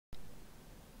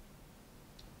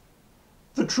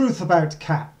Truth About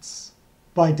Cats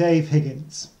by Dave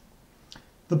Higgins.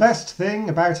 The best thing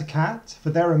about a cat, for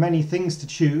there are many things to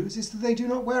choose, is that they do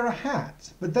not wear a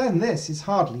hat. But then this is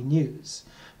hardly news.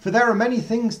 For there are many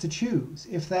things to choose,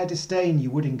 if their disdain you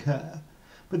would incur.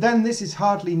 But then this is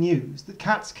hardly news, that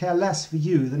cats care less for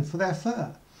you than for their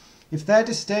fur. If their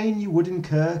disdain you would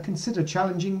incur, consider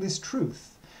challenging this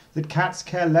truth, that cats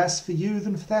care less for you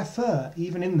than for their fur,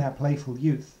 even in their playful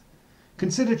youth.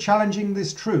 Consider challenging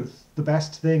this truth. The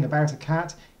best thing about a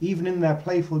cat, even in their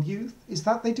playful youth, is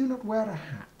that they do not wear a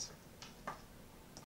hat.